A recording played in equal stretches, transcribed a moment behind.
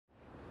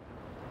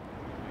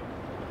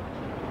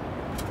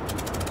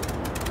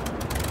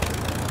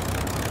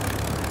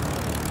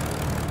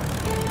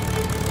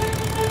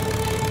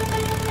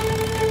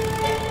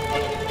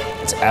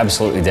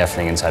absolutely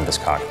deafening inside this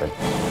cockpit.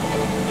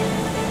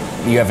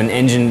 You have an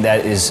engine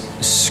that is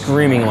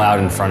screaming loud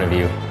in front of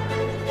you.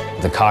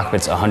 The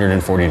cockpit's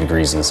 140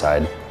 degrees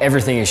inside.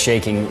 Everything is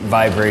shaking,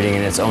 vibrating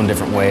in its own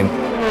different way.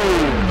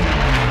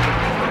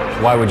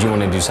 Why would you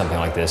want to do something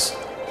like this?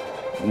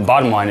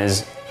 Bottom line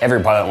is,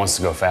 every pilot wants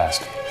to go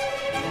fast.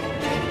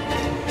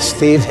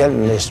 Steve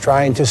Hinton is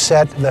trying to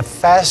set the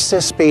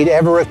fastest speed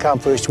ever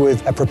accomplished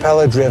with a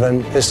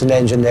propeller-driven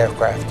piston-engine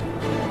aircraft.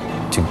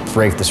 To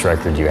break this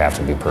record, you have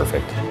to be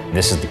perfect.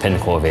 This is the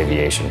pinnacle of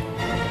aviation.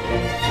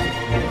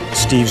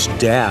 Steve's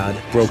dad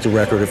broke the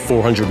record at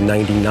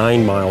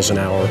 499 miles an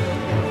hour.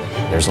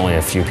 There's only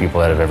a few people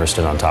that have ever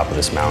stood on top of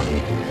this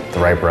mountain. The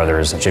Wright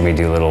brothers, Jimmy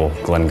Doolittle,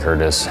 Glenn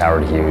Curtiss,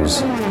 Howard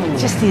Hughes.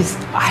 Just these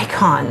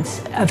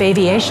icons of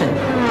aviation.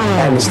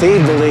 And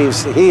Steve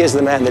believes he is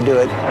the man to do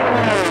it.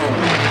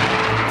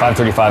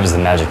 535 is the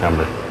magic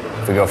number.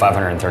 If we go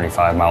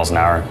 535 miles an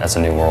hour, that's a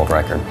new world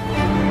record.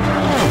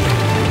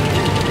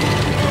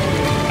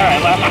 All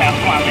right, last half,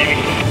 come on, baby.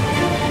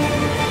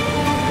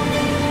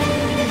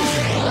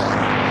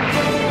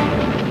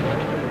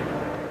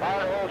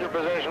 Hold your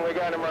position, we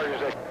got an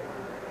emergency.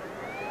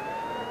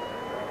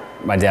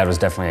 My dad was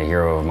definitely a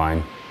hero of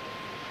mine.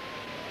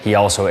 He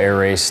also air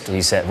raced.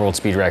 He set world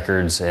speed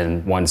records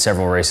and won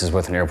several races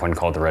with an airplane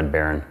called the Red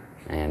Baron.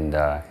 And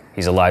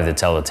he's alive to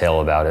tell the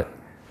tale about it.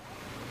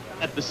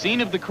 At the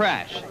scene of the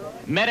crash,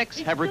 medics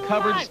have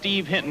recovered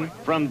Steve Hinton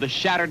from the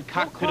shattered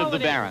cockpit of the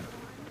Baron.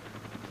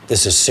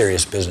 This is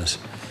serious business.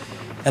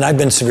 And I've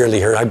been severely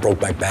hurt. I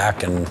broke my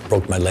back and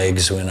broke my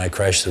legs when I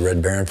crashed the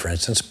Red Baron, for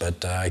instance,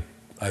 but I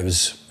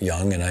was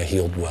young and I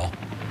healed well.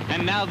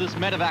 And now this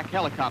medevac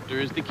helicopter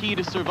is the key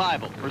to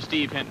survival for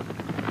Steve Hinton.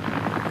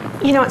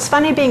 You know, it's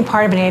funny being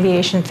part of an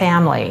aviation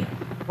family.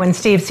 When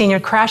Steve Sr.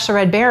 crashed the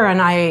Red Baron,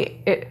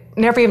 it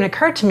never even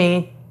occurred to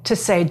me to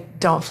say,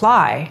 don't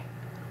fly.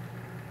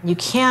 You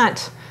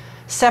can't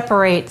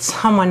separate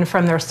someone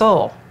from their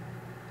soul.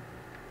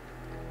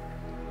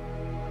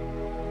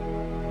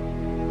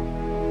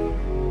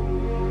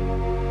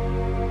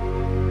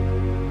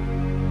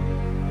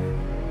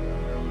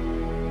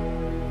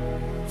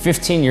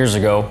 "15 years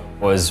ago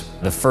was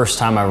the first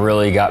time I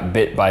really got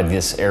bit by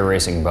this air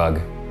racing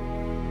bug.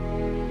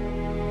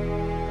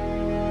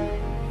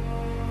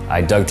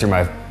 I dug through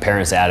my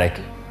parents' attic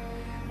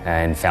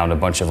and found a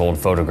bunch of old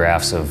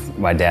photographs of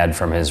my dad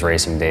from his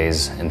racing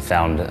days and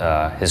found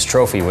his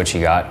trophy, which he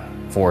got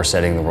for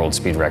setting the world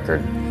speed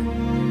record.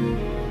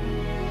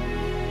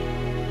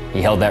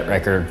 He held that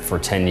record for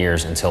 10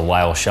 years until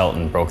Lyle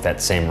Shelton broke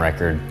that same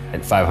record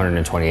at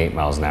 528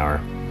 miles an hour.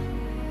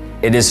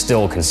 It is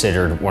still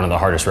considered one of the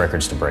hardest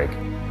records to break.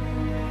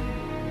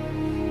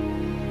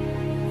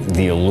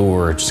 The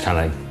allure just kind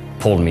of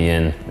pulled me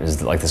in. It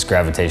was like this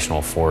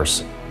gravitational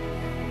force.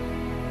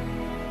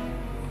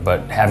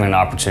 But having an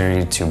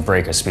opportunity to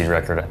break a speed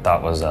record, I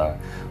thought was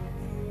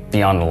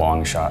beyond a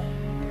long shot.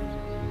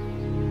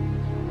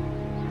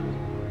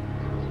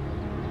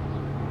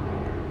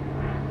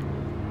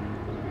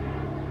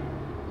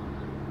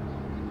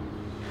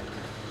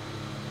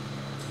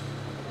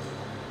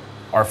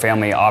 Our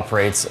family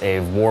operates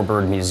a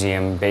warbird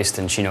museum based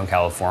in Chino,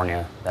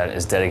 California, that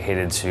is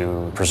dedicated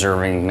to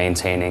preserving,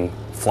 maintaining,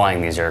 flying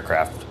these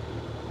aircraft.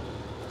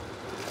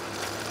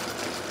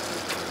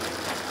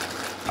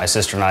 My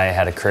sister and I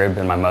had a crib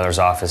in my mother's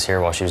office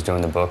here while she was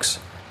doing the books.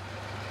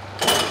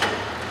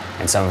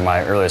 And some of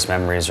my earliest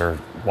memories are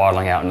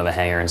waddling out into the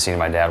hangar and seeing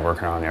my dad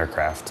working on an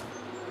aircraft.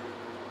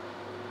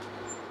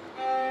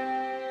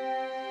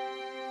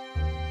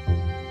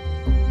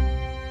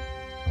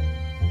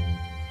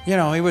 You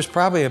know, he was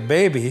probably a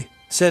baby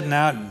sitting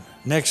out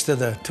next to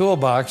the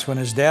toolbox when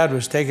his dad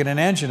was taking an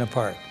engine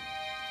apart.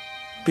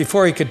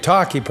 Before he could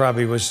talk, he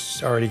probably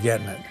was already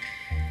getting it.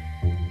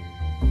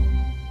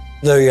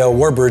 The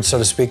warbirds, so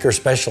to speak, are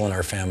special in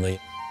our family.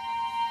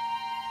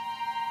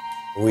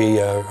 We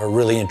are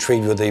really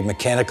intrigued with the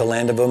mechanical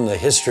end of them, the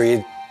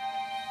history.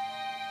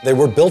 They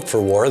were built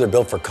for war, they're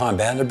built for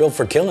combat, and they're built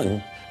for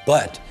killing,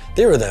 but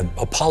they were the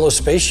Apollo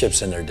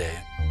spaceships in their day.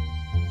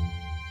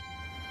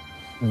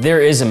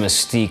 There is a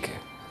mystique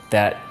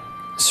that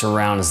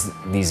surrounds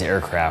these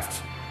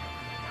aircraft.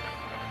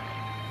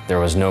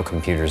 There was no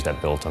computers that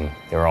built them.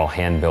 They were all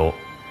hand-built,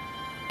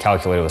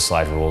 calculated with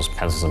slide rules,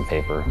 pencils and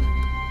paper.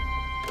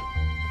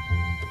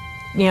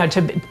 You know,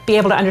 to be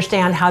able to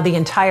understand how the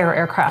entire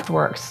aircraft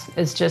works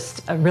is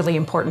just a really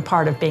important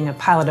part of being a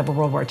pilot of a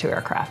World War II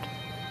aircraft.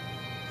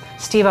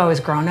 Steve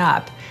always grown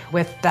up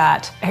with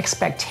that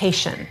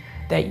expectation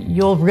that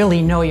you'll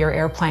really know your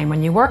airplane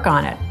when you work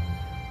on it.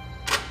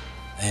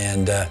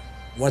 And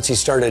once he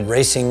started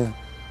racing,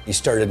 he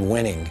started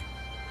winning.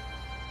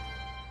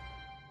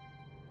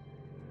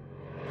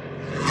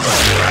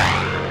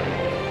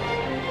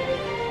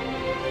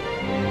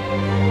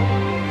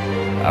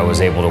 I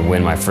was able to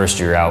win my first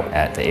year out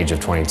at the age of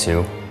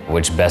 22,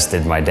 which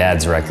bested my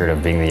dad's record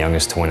of being the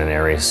youngest to win an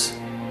air race.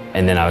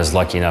 And then I was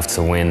lucky enough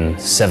to win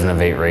 7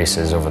 of 8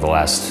 races over the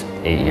last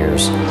 8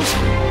 years.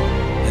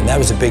 And that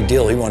was a big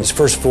deal. He won his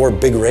first 4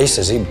 big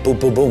races. He boom,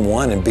 boom, boom,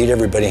 won and beat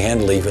everybody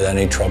handily without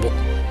any trouble.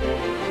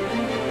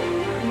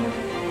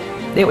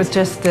 It was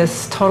just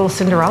this total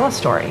Cinderella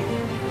story.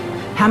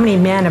 How many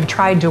men have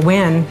tried to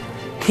win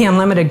the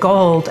unlimited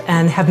gold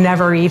and have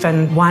never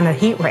even won a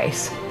heat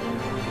race?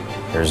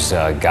 There's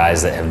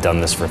guys that have done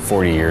this for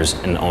 40 years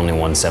and only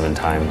won 7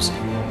 times.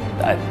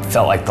 I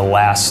felt like the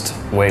last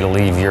way to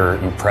leave your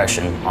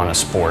impression on a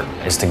sport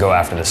is to go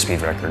after the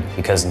speed record,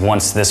 because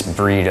once this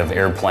breed of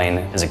airplane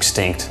is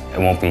extinct, it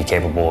won't be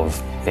capable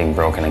of being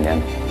broken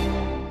again.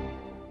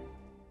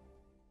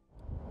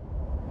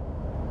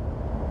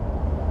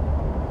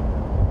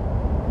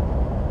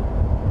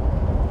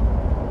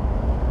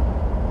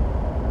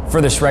 For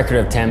this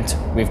record attempt,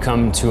 we've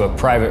come to a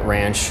private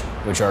ranch,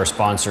 which our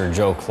sponsor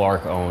Joe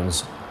Clark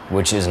owns,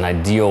 which is an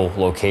ideal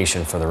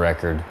location for the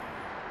record.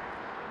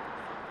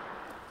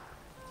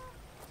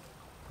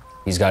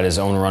 He's got his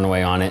own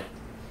runway on it,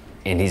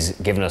 and he's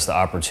given us the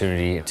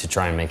opportunity to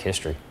try and make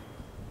history.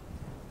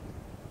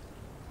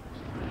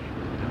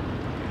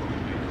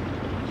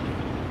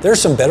 There are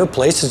some better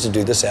places to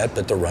do this at,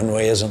 but the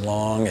runway isn't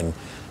long and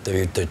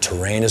the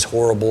terrain is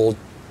horrible.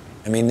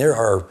 I mean, there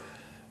are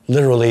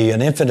literally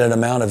an infinite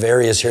amount of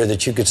areas here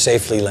that you could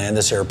safely land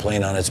this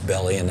airplane on its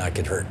belly and not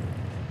get hurt.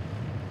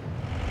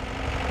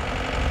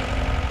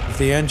 If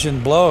the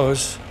engine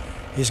blows,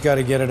 he's got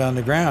to get it on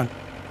the ground.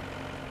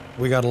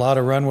 We got a lot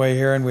of runway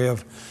here, and we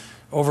have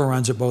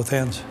overruns at both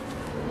ends.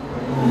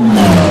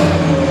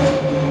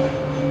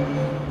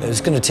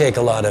 It's going to take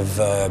a lot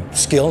of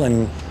skill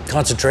and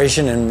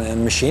concentration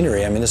and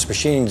machinery. I mean, this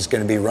machine is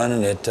going to be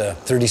running at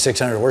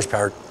 3,600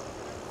 horsepower.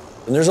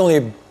 And there's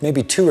only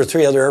maybe 2 or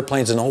 3 other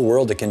airplanes in the whole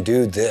world that can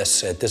do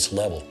this at this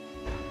level.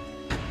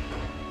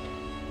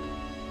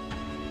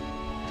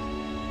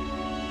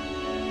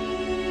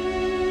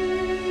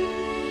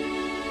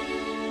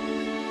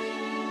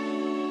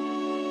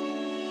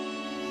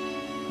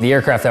 The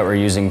aircraft that we're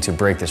using to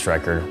break this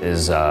record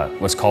is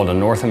what's called a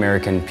North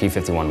American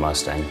P-51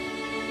 Mustang.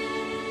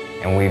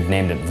 And we've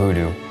named it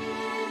Voodoo.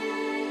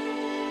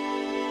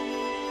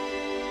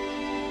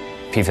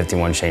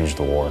 P-51 changed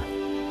the war.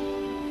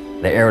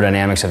 The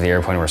aerodynamics of the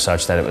airplane were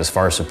such that it was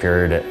far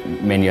superior to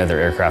many other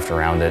aircraft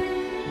around it.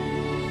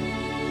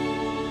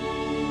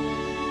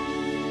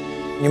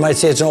 You might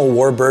say it's an old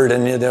warbird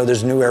and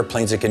there's new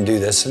airplanes that can do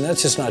this, and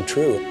that's just not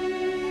true.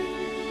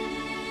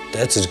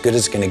 That's as good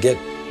as it's going to get.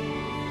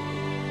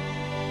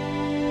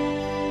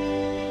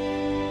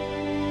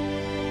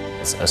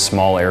 It's a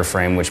small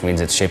airframe, which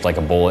means it's shaped like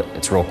a bullet.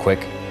 It's real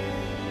quick.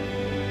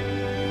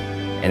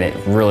 And it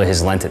really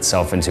has lent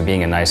itself into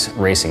being a nice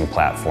racing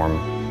platform.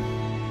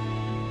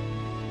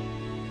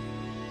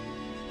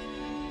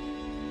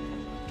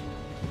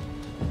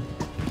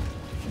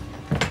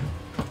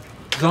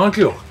 Thank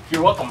you.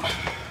 You're welcome.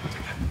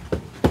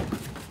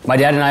 My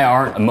dad and I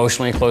aren't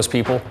emotionally close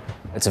people.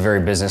 It's a very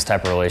business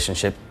type of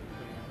relationship.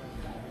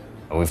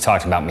 We've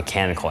talked about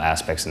mechanical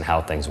aspects and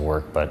how things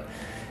work, but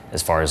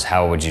as far as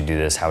how would you do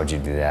this, how would you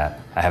do that,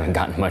 I haven't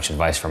gotten much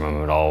advice from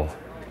him at all.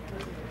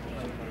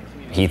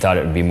 He thought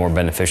it would be more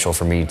beneficial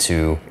for me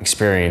to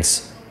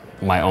experience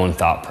my own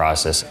thought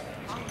process.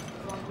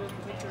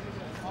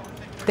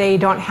 They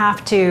don't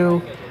have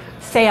to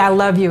say I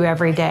love you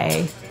every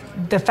day.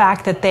 The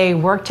fact that they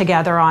work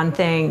together on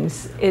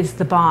things is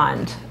the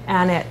bond,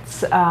 and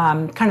it's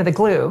kind of the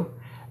glue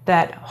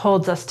that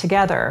holds us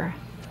together.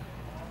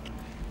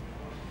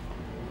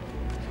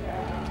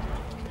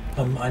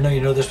 I know you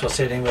know this, but I'll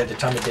say it anyway, the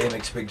time of day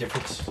makes a big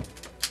difference.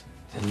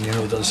 And you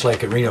know, it's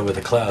like Reno with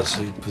the clouds,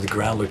 the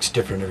ground looks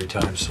different every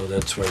time, so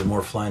that's why the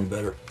more flying, the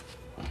better.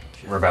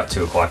 We're about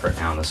 2 o'clock right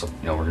now, and this will,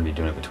 we're going to be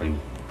doing it between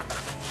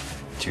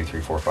 2,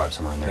 3, 4, 5,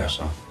 somewhere in there. Yeah.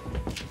 So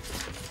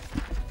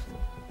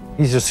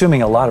he's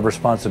assuming a lot of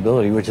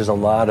responsibility, which is a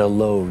lot of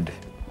load.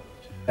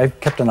 I've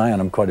kept an eye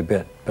on him quite a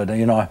bit, but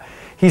you know,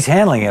 he's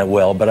handling it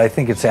well, but I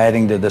think it's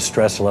adding to the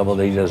stress level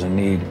that he doesn't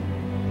need.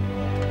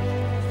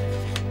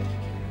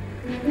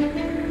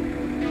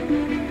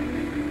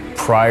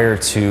 prior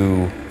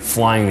to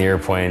flying the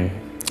airplane,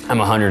 I'm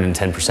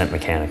 110%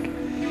 mechanic.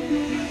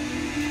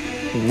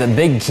 The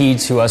big key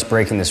to us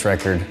breaking this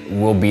record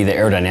will be the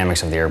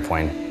aerodynamics of the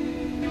airplane.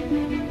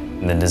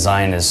 The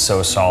design is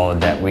so solid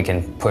that we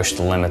can push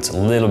the limits a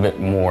little bit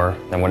more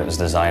than what it was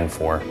designed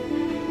for.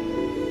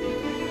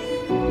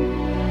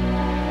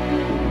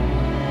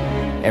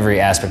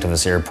 Every aspect of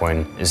this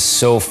airplane is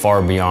so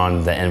far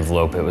beyond the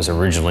envelope it was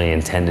originally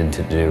intended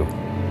to do.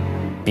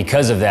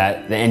 Because of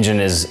that, the engine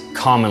is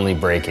commonly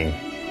breaking.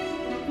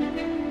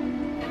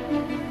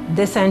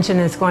 This engine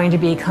is going to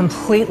be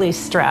completely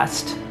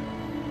stressed.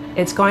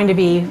 It's going to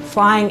be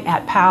flying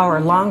at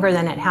power longer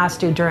than it has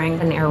to during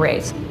an air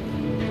race.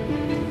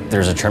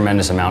 There's a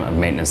tremendous amount of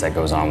maintenance that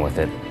goes on with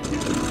it.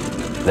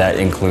 That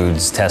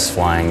includes test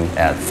flying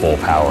at full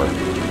power.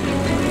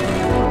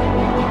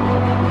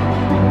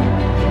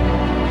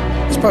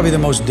 It's probably the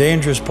most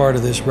dangerous part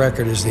of this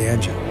record is the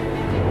engine.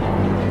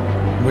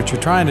 What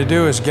you're trying to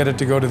do is get it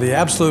to go to the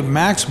absolute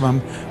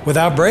maximum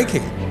without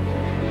braking.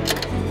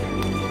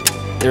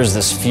 There's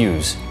this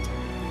fuse.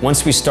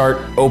 Once we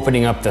start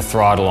opening up the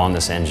throttle on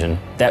this engine,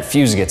 that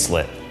fuse gets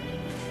lit.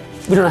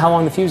 We don't know how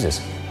long the fuse is.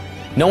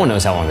 No one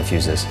knows how long the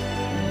fuse is.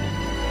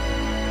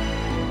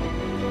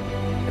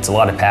 It's a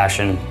lot of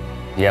passion.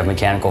 You have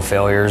mechanical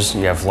failures,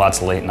 you have lots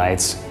of late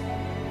nights.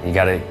 You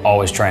gotta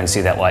always try and see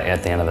that light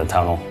at the end of the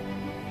tunnel.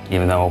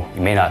 Even though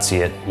you may not see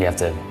it, you have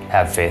to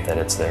have faith that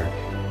it's there.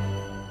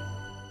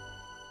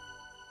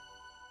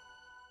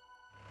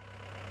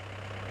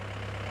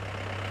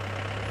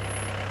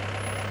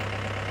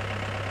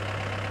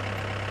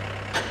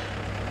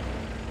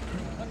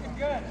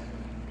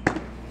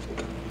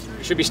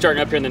 Should be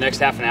starting up here in the next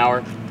half an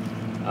hour.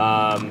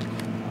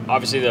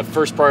 Obviously the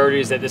first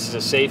priority is that this is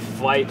a safe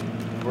flight.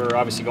 We're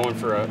obviously going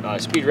for a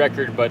speed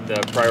record, but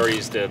the priority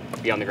is to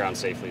be on the ground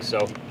safely.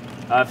 So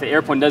if the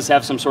airplane does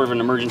have some sort of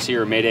an emergency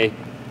or a mayday,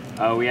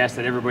 we ask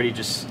that everybody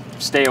just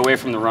stay away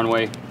from the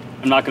runway.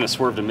 I'm not going to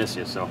swerve to miss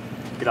you, so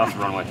get off the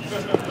runway.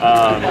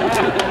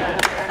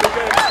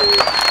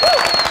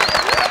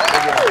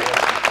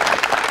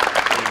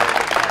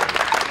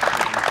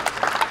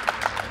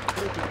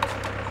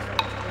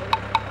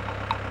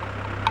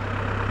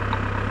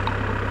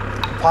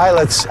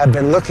 Pilots have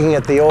been looking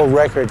at the old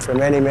record for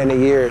many, many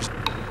years,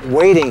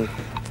 waiting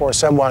for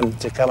someone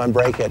to come and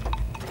break it.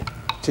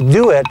 To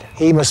do it,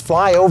 he must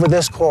fly over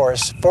this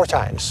course 4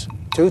 times,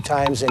 2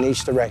 times in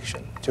each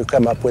direction, to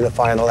come up with a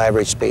final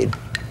average speed.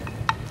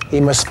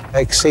 He must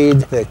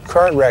exceed the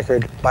current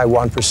record by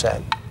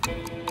 1%.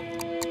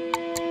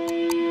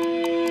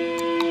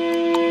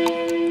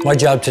 My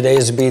job today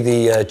is to be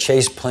the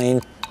chase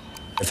plane.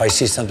 If I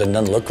see something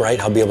doesn't look right,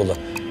 I'll be able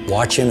to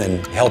watch him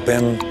and help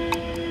him.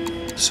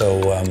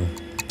 So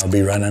I'll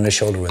be right on his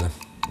shoulder with him.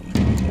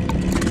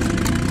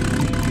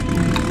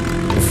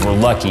 If we're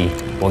lucky,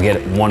 we'll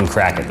get 1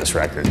 crack at this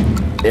record.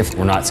 If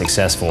we're not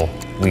successful,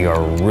 we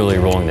are really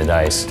rolling the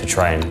dice to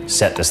try and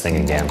set this thing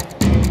again.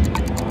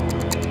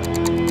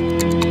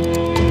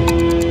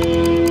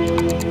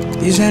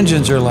 These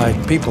engines are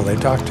like people, they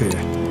talk to you.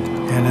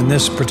 And in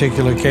this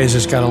particular case,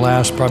 it's got to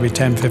last probably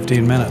 10,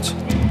 15 minutes.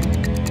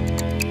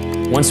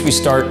 Once we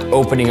start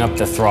opening up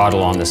the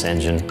throttle on this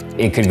engine,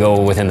 it could go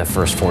within the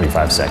first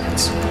 45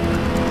 seconds.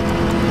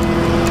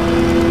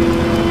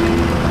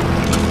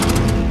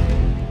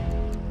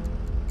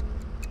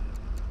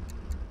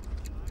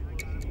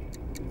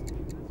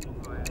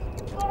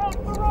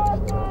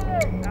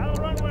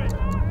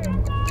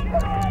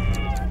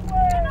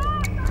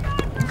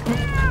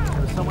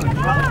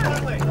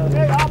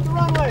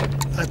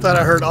 I thought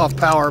I heard off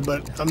power,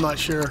 but I'm not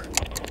sure,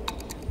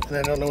 and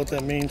I don't know what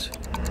that means.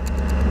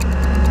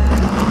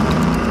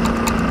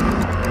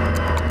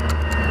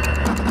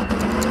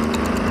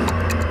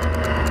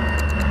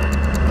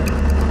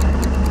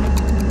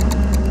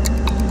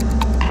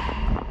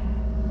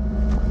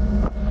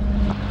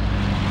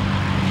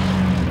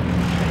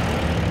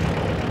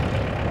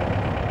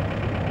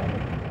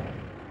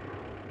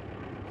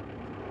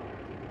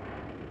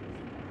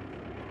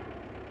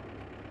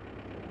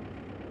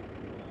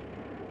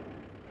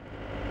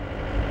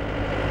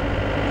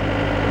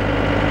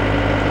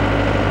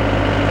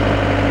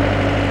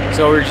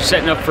 So we're just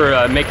setting up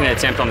for making an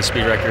attempt on the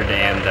speed record,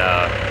 and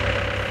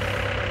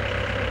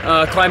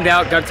climbed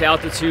out, got to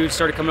altitude,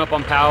 started coming up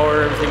on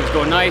power, everything was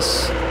going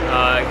nice.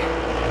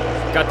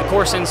 Got the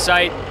course in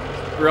sight,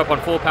 we were up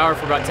on full power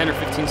for about 10 or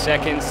 15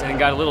 seconds, and then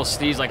got a little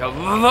sneeze, like a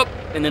up,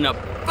 and then a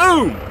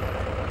boom!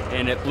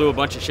 And it blew a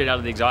bunch of shit out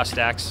of the exhaust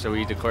stacks, so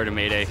we declared a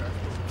mayday,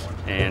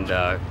 and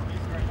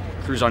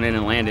cruised on in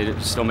and landed. It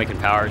was still making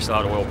power, still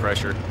had oil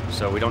pressure,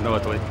 so we don't know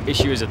what the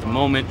issue is at the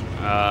moment.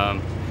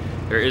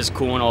 There is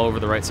coolant all over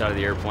the right side of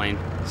the airplane,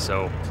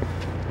 so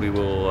we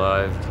will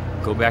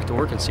go back to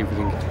work and see if we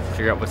can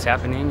figure out what's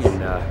happening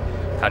and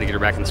how to get her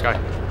back in the sky.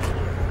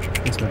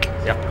 Thanks, man.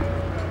 Yeah.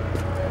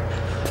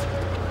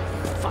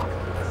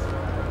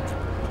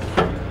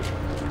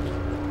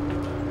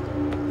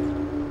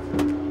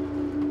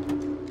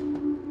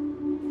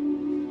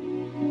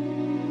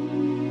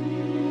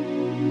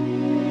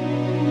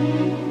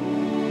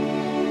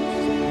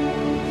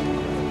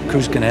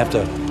 Crew's gonna have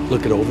to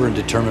look it over and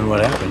determine what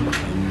happened.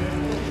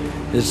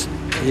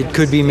 It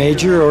could be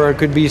major or it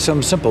could be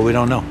something simple. We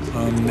don't know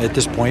at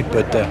this point,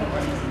 but the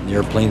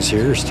airplane's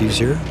here, Steve's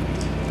here.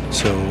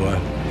 So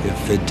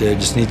if it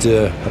just needs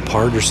a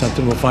part or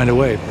something, we'll find a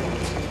way.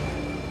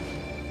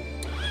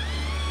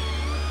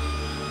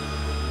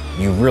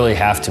 You really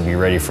have to be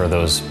ready for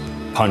those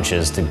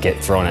punches to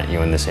get thrown at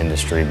you in this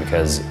industry,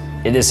 because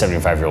it is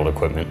 75-year-old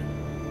equipment.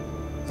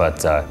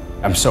 But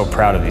I'm so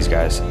proud of these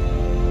guys.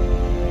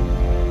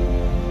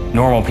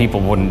 Normal people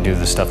wouldn't do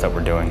the stuff that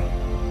we're doing.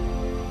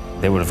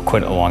 They would have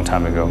quit a long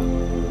time ago.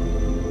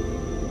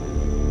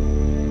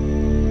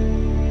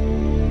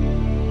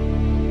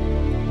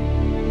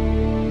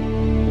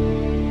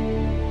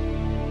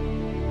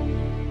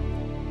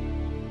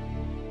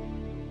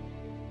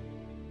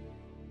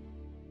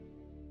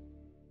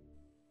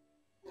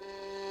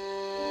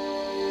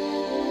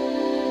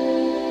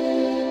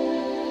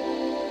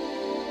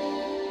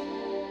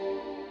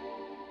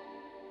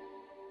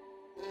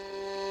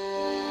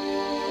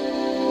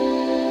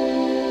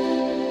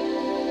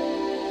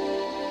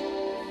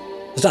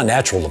 It's not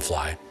natural to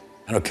fly.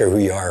 I don't care who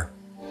you are.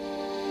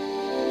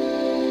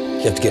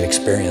 You have to get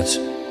experience.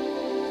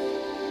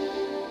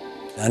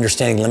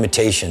 understanding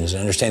limitations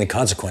and understanding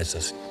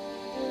consequences.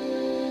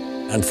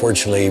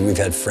 Unfortunately, we've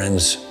had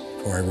friends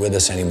who aren't with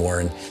us anymore,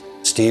 and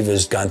Steve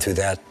has gone through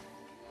that.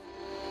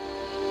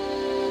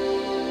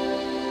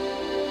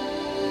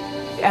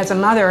 As a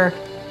mother,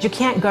 you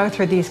can't go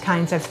through these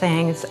kinds of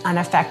things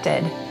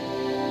unaffected.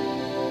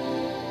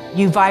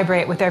 You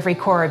vibrate with every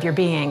core of your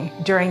being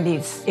during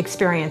these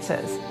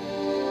experiences.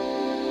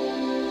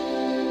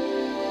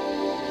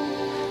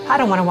 I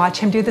don't want to watch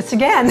him do this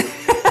again.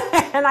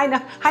 And I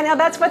know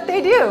that's what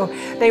they do.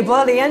 They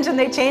blow the engine,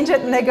 they change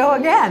it, and they go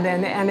again.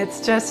 And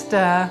it's just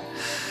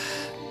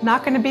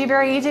not going to be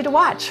very easy to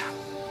watch.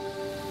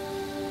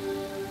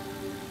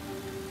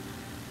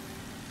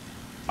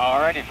 All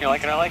right, if you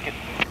like it, I like it.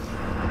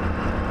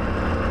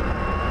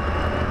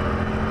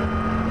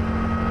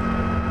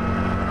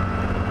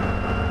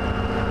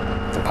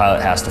 The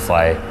pilot has to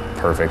fly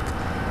perfect.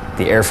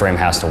 The airframe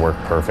has to work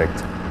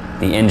perfect.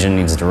 The engine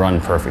needs to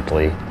run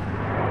perfectly.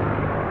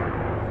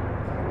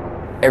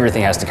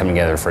 Everything has to come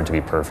together for it to be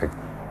perfect.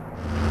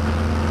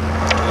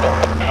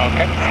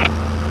 Okay.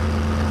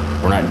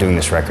 We're not doing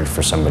this record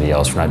for somebody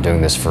else. We're not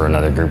doing this for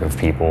another group of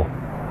people.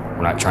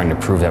 We're not trying to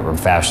prove that we're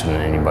faster than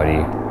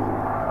anybody.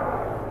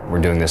 We're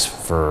doing this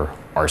for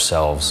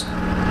ourselves.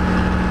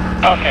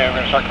 Okay, we're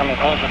gonna start coming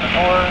close with the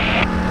door.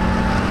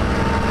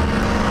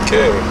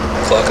 Okay,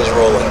 clock is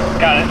rolling.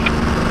 Got it.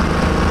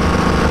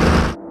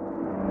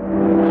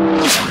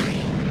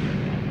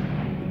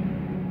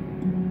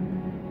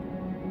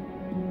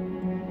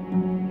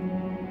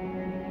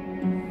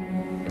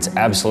 It's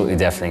absolutely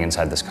deafening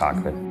inside this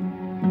cockpit.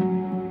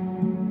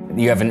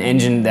 You have an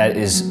engine that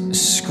is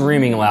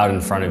screaming loud in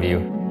front of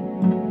you.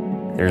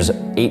 There's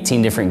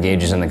 18 different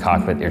gauges in the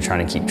cockpit that you're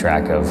trying to keep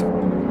track of.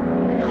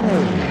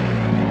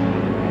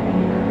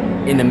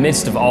 In the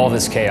midst of all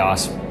this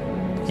chaos,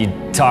 you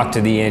talk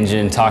to the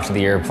engine, talk to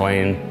the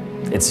airplane.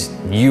 It's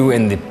you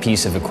and the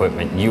piece of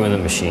equipment, you and the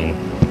machine.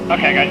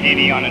 Okay, I got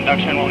DD on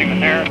induction, we'll leave it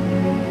there.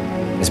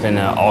 It's been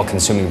an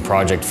all-consuming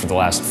project for the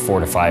last 4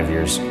 to 5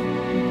 years.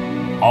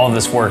 All of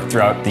this work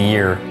throughout the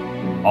year,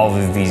 all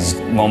of these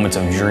moments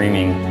of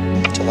dreaming.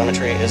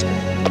 Telemetry is good.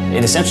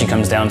 It essentially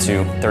comes down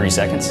to 30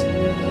 seconds.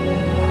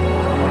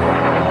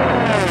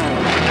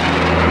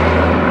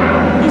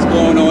 He's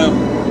blowing oil.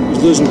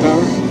 He's losing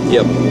power?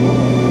 Yep.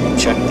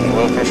 Check the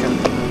oil pressure.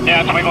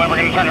 Yeah, so we're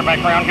gonna turn it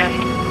back around here.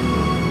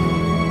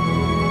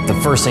 The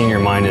first thing in your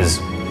mind is,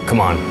 come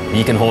on,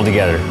 you can hold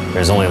together.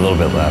 There's only a little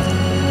bit left. All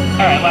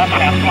right, last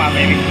pass, come on,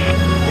 baby.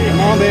 Come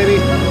on, baby.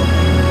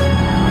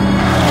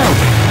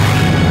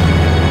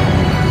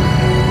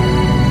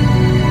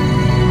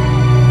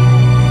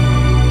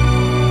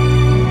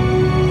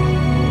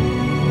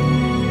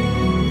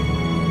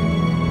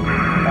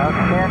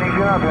 Outstanding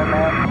job there,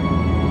 man.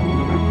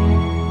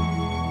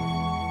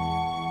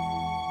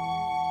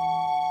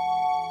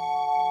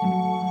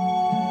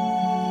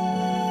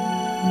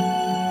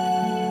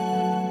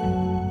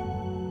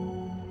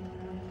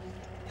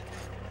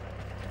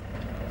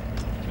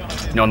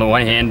 You know, on the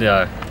one hand,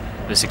 it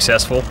was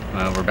successful.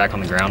 We're back on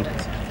the ground.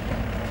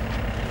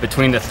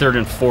 Between the third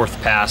and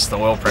fourth pass, the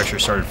oil pressure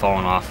started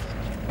falling off.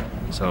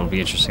 So it'll be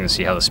interesting to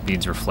see how the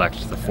speeds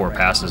reflect the 4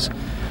 passes.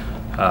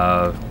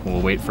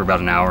 We'll wait for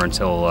about an hour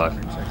until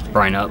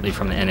Brian Utley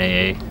from the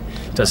NAA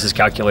does his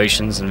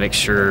calculations and makes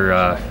sure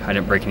I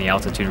didn't break any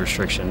altitude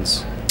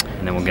restrictions.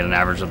 And then we'll get an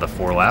average of the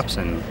 4 laps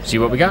and see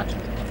what we got.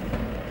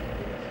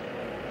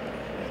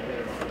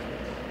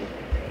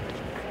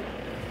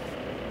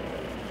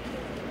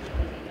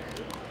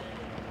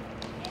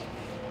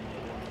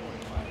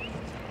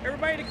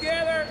 Everybody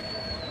together.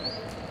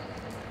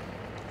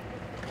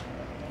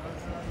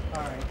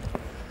 All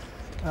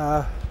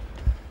right.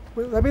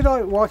 Let me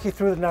walk you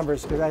through the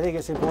numbers, because I think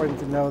it's important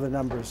to know the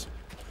numbers.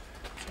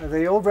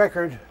 The old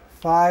record,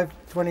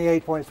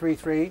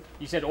 5:28.33.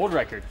 You said old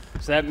record,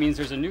 so that means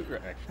there's a new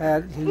record.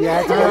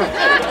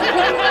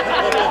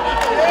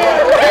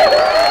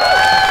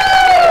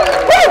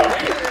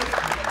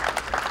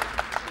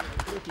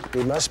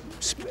 We must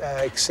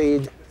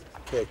exceed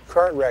the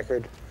current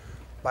record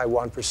by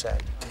 1%.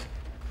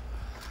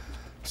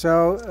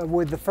 So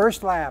with the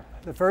first lap,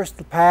 the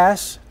first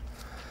pass,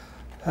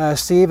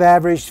 Steve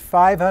averaged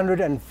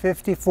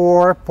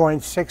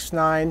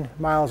 554.69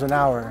 miles an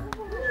hour.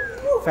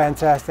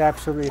 Fantastic,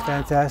 absolutely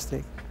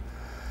fantastic.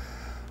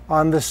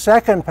 On the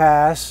second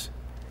pass,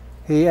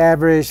 he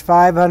averaged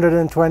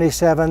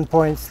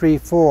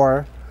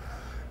 527.34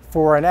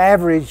 for an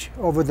average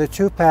over the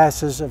 2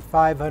 passes of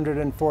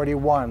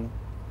 541.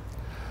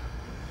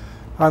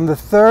 On the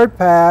third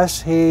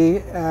pass, he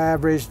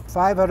averaged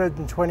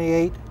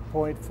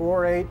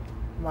 528.48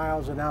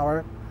 miles an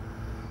hour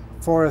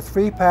for a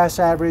 3-pass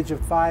average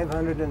of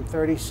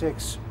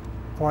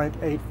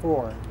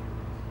 536.84.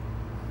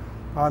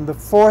 On the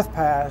fourth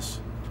pass,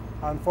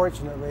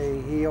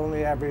 unfortunately, he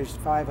only averaged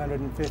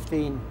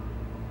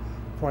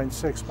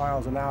 515.6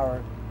 miles an hour,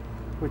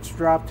 which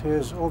dropped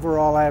his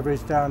overall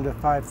average down to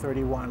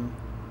 531.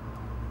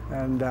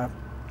 And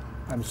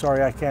I'm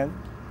sorry I can't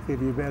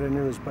give you better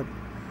news, but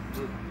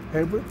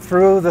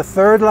through the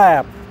third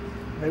lap,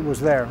 it was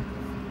there.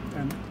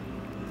 And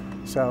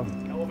so,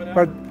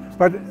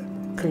 but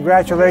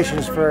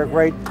congratulations for a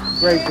great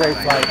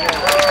flight.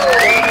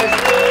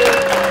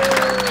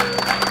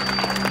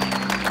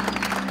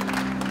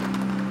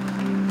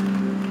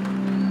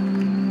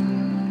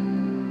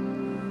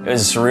 It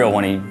was surreal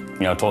when he,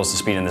 told us the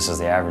speed and this is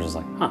the average. It's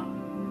like, huh,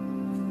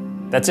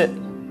 that's it,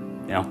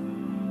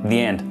 the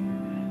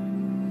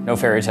end. No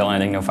fairy tale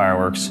ending, no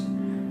fireworks,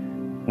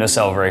 no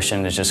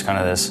celebration. It's just kind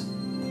of this,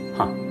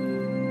 huh.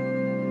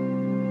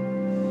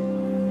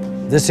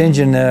 This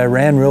engine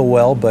ran real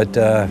well, but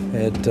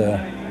it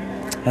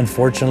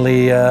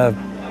unfortunately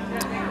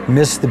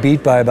missed the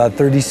beat by about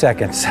 30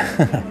 seconds.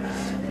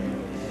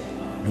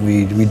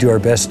 We do our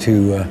best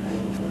to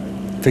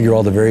figure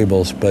all the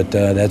variables, but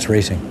that's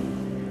racing.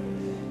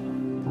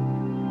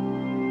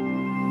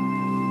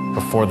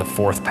 Before the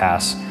fourth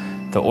pass,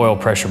 the oil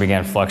pressure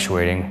began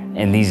fluctuating,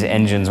 and these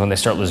engines, when they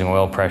start losing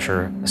oil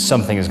pressure,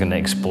 something is going to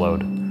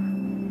explode.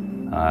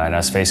 And I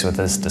was faced with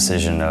this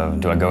decision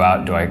of, do I go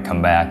out, do I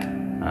come back?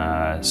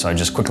 So I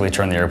just quickly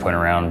turned the airplane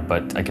around,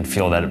 but I could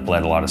feel that it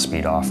bled a lot of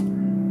speed off.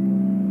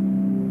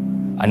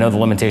 I know the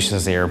limitations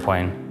of the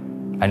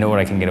airplane. I know what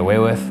I can get away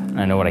with, and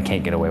I know what I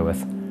can't get away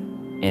with.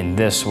 And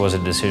this was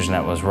a decision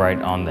that was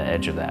right on the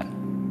edge of that.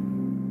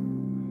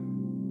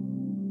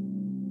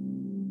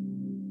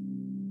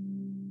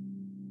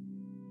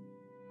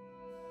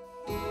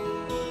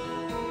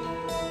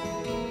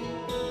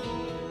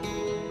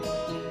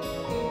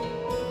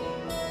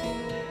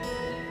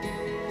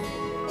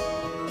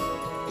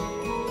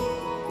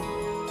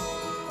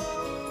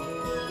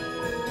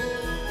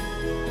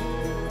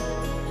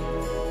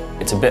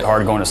 It's a bit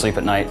hard going to sleep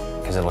at night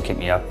because it'll keep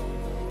me up.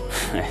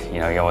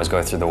 You always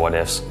go through the what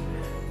ifs.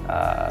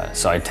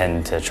 So I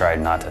tend to try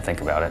not to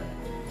think about it.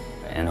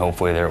 And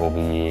hopefully there will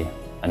be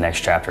a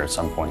next chapter at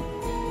some point.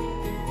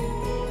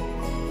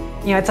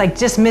 It's like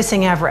just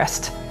missing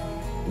Everest.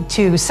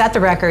 To set the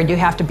record, you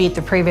have to beat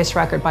the previous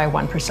record by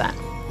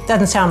 1%.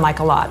 Doesn't sound like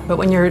a lot, but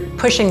when you're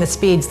pushing the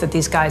speeds that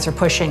these guys are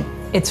pushing,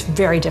 it's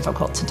very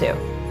difficult to do.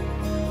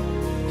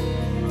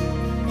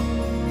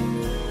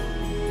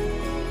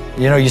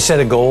 You set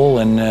a goal,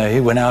 and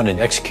he went out and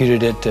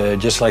executed it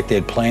just like they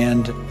had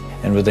planned.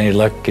 And with any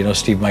luck,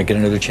 Steve might get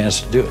another chance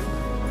to do it.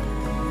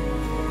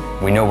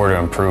 We know where to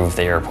improve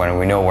the airplane, and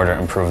we know where to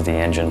improve the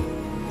engine.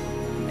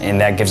 And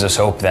that gives us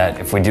hope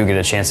that if we do get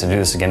a chance to do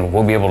this again,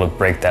 we'll be able to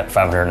break that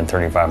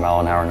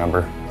 535-mile-an-hour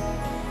number.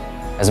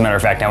 As a matter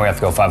of fact, now we have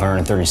to go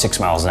 536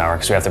 miles an hour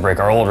because we have to break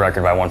our old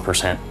record by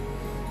 1%.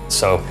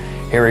 So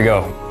here we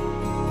go.